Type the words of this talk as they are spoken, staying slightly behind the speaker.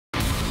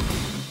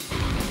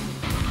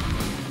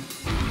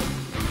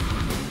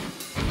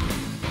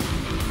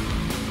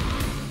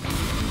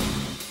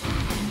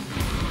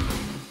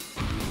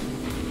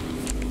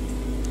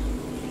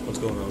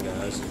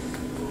guys.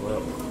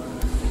 Well,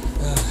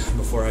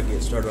 before I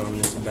get started on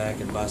this back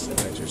and bicep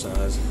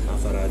exercise, I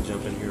thought I'd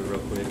jump in here real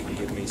quick and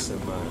get me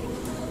some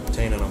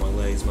tanning on my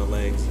legs. My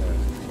legs,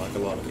 like a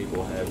lot of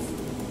people, have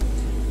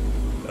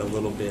a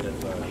little bit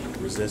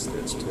of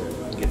resistance to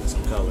getting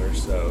some color,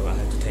 so I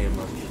have to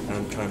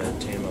I'm trying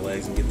to tan my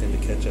legs and get them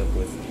to catch up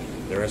with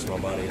the rest of my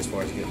body as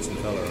far as getting some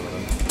color on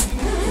them.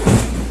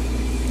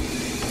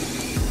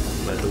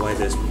 But the way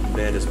this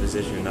bed is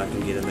positioned, I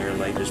can get in there and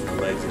lay just my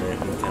legs in it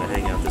and kind of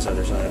hang out this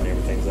other side and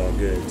everything's all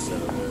good. So,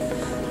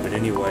 but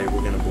anyway,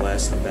 we're going to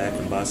blast some back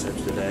and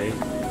biceps today.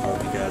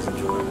 Hope you guys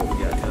enjoy what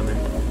we got coming,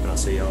 and I'll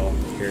see y'all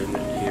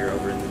here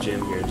over in the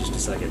gym here in just a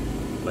second.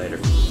 Later.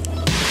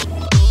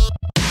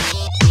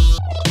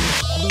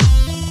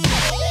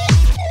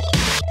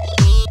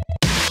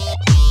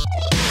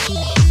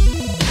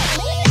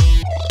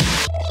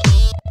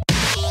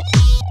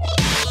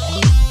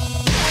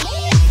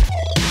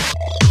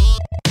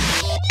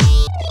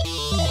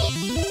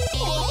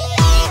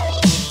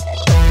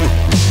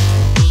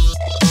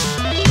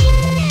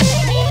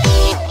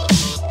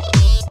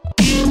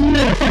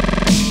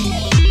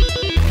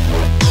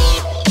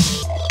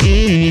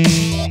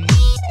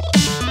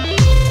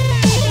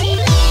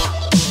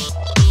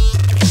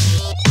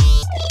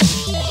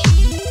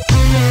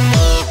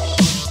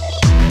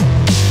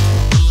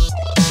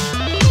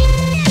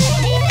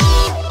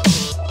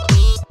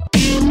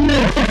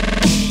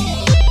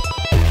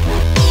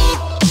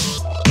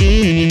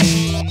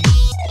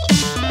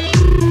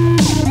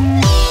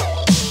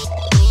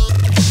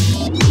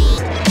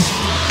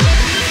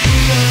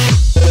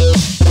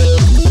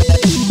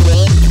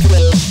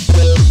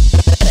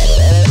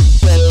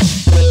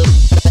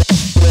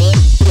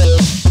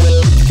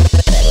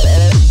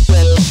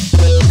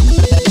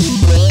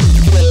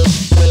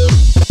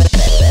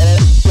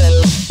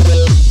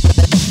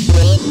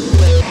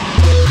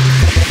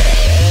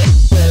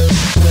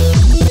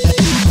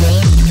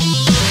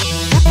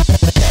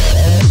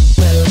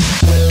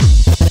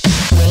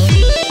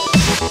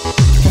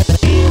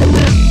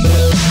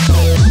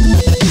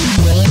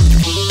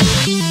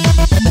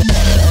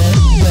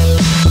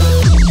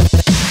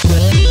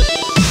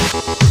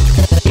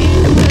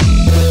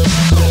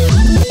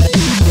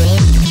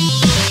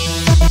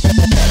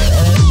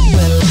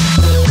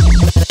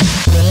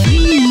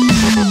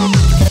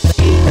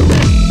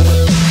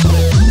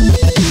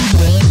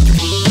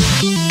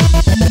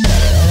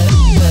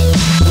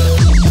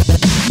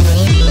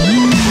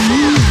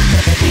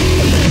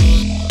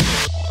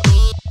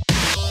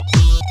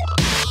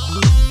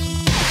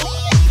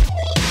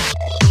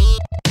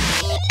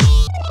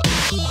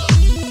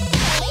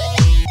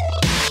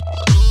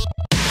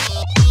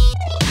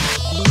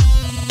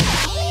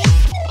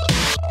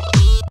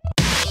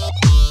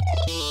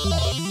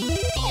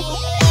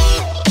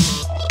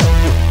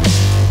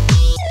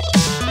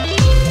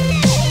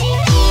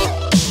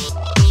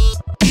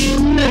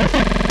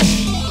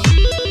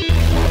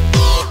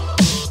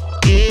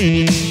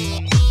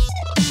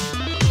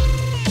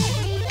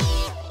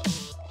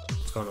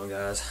 What's going on,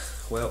 guys?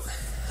 Well,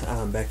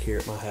 I'm back here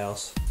at my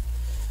house.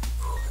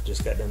 I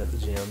just got done at the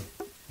gym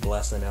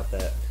blasting out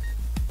that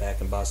back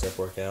and bicep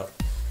workout.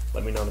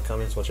 Let me know in the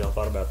comments what y'all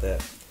thought about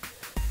that.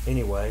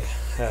 Anyway,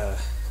 I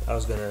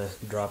was gonna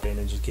drop in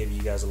and just give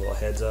you guys a little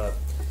heads up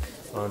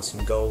on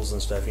some goals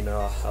and stuff. You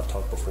know, I've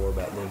talked before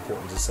about the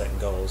importance of setting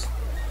goals,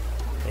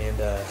 and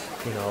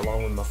you know,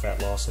 along with my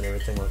fat loss and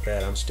everything like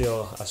that, I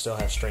still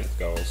have strength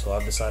goals. So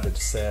I've decided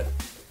to set,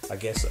 I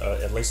guess,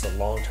 at least a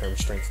long-term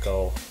strength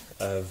goal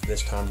of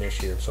this time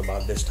this year. So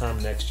by this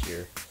time next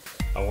year,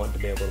 I want to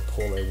be able to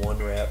pull a 1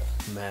 rep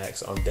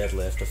max on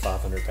deadlift of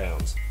 500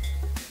 pounds.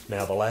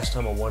 Now, the last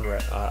time I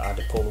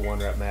did pull the 1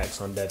 rep max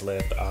on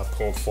deadlift, I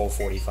pulled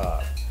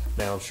 445.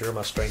 Now, I'm sure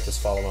my strength has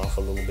fallen off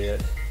a little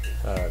bit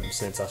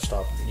since I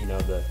stopped, you know,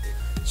 the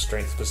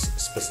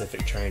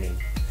strength-specific training.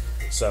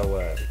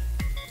 So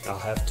I'll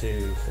have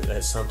to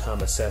at some time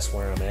assess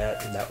where I'm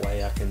at, and that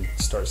way I can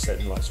start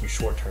setting like some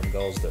short-term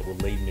goals that will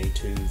lead me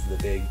to the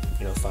big,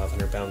 you know,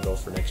 500-pound goal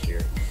for next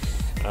year.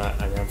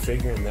 And I'm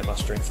figuring that my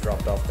strength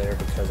dropped off there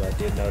because I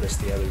did notice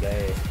the other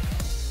day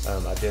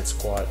I did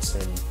squats,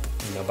 and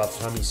you know, by the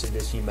time you see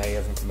this, you may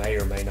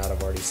or may not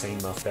have already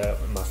seen my fail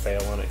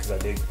on it, because I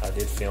did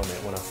film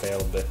it when I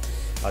failed, but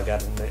I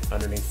got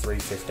underneath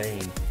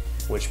 315,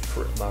 which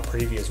my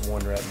previous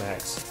 1 rep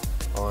max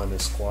on the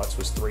squats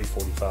was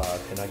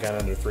 345, and I got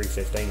under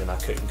 315 and I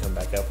couldn't come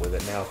back up with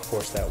it. Now, of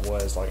course, that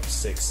was like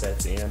 6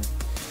 sets in,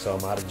 so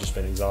I might have just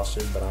been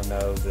exhausted, but I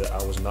know that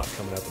I was not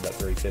coming up with that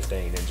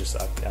 315, and just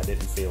I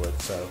didn't feel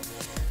it. So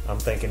I'm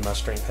thinking my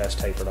strength has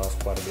tapered off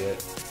quite a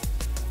bit,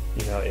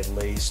 you know, at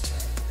least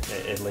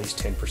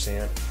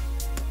 10%.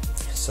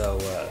 So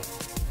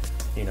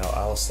you know,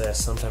 I'll assess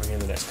sometime here in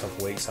the next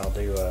couple weeks. I'll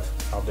do a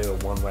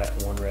 1 rep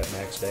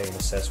max day and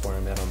assess where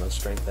I'm at on those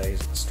strength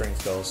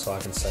goals, so I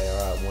can say,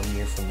 all right, 1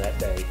 year from that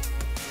date,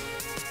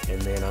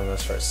 and then I'm going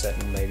to start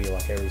setting maybe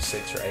like every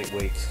 6 or 8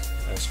 weeks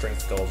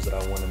strength goals that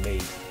I want to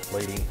meet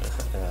leading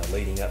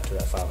up to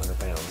that 500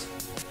 pounds.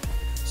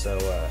 So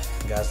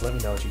guys, let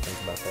me know what you think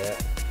about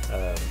that.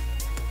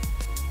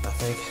 I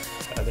think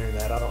other than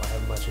that, I don't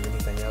have much of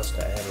anything else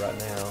to add right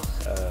now.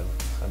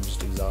 I'm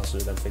just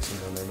exhausted. I'm fixing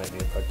to go in there and make me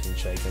a protein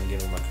shake. I'm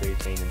giving my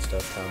creatine and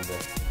stuff time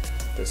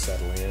to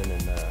settle in,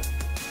 and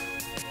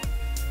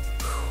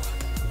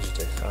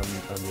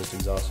I'm just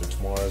exhausted.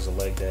 Tomorrow's a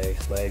leg day,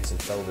 legs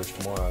and shoulders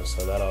tomorrow,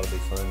 so that ought to be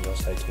fun. Y'all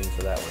stay tuned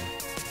for that one.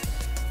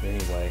 But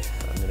anyway,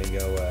 I'm gonna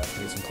go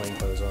get some clean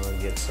clothes on,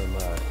 get some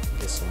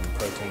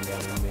protein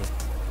down in me,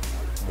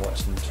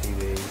 watch some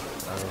TV.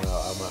 I don't know,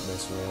 I might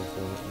mess around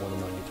with one of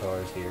my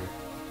guitars here.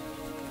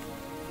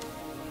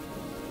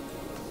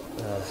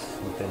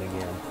 But then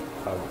again,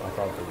 I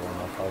probably won't.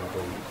 I'll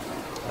probably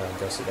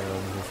go sit down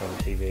in front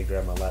of the TV,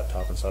 grab my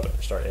laptop, and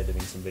start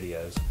editing some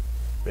videos.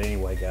 But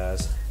anyway,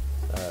 guys,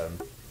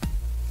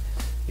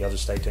 y'all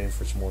just stay tuned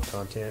for some more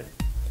content.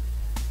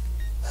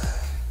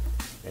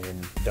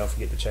 And don't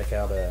forget to check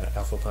out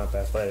Alpha Pump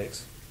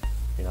Athletics.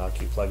 You know, I'll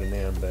keep plugging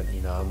them, but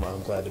you know,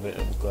 I'm glad to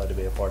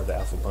be a part of the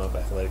Alpha Pump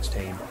Athletics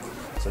team.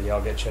 So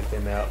y'all go check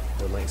them out.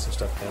 The links and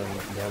stuff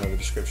down in the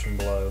description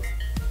below.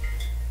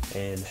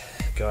 And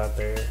go out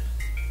there,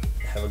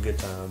 have a good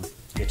time,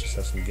 get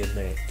yourself some good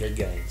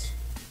gains,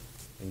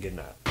 and good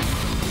night.